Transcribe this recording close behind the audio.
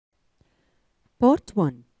Part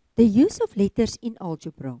 1. The use of letters in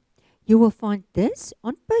algebra. You will find this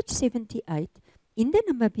on page 78 in the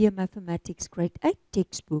Namibian Mathematics Grade 8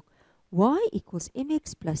 textbook, y equals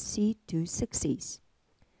mx plus c to success.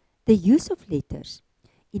 The use of letters.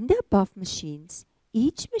 In the above machines,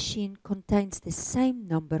 each machine contains the same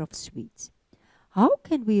number of sweets. How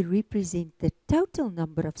can we represent the total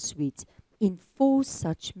number of sweets in 4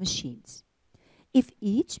 such machines? If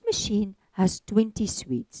each machine has 20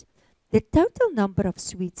 sweets, the total number of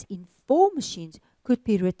sweets in 4 machines could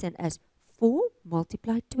be written as 4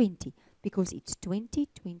 multiplied 20 because it's 20,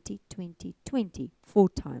 20, 20, 20, 4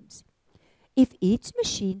 times. If each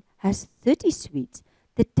machine has 30 sweets,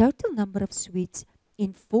 the total number of sweets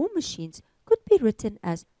in 4 machines could be written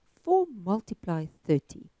as 4 multiplied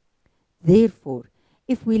 30. Therefore,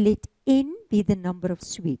 if we let n be the number of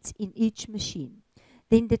sweets in each machine,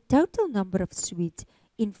 then the total number of sweets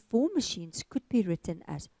in 4 machines could be written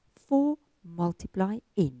as 4 multiply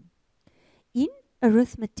n. In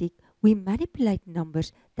arithmetic, we manipulate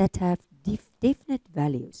numbers that have definite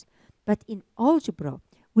values, but in algebra,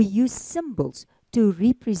 we use symbols to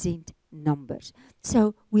represent numbers.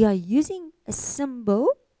 So we are using a symbol,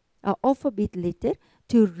 an alphabet letter,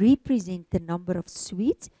 to represent the number of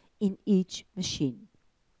sweets in each machine.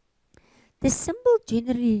 The symbol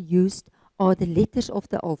generally used are the letters of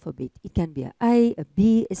the alphabet. It can be a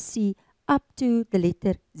B, a C, up to the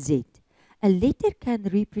letter Z. A letter can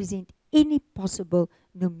represent any possible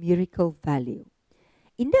numerical value.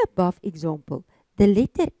 In the above example, the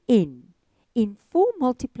letter N in 4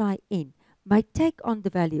 multiply N might take on the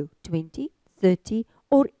value 20, 30,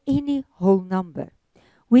 or any whole number.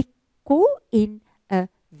 We call N a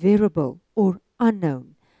variable or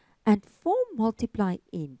unknown, and 4 multiply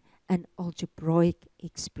N an algebraic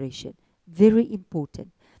expression. Very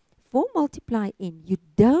important. 4 multiply N, you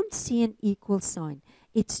don't see an equal sign.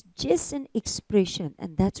 It's just an expression,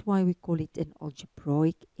 and that's why we call it an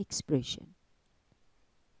algebraic expression.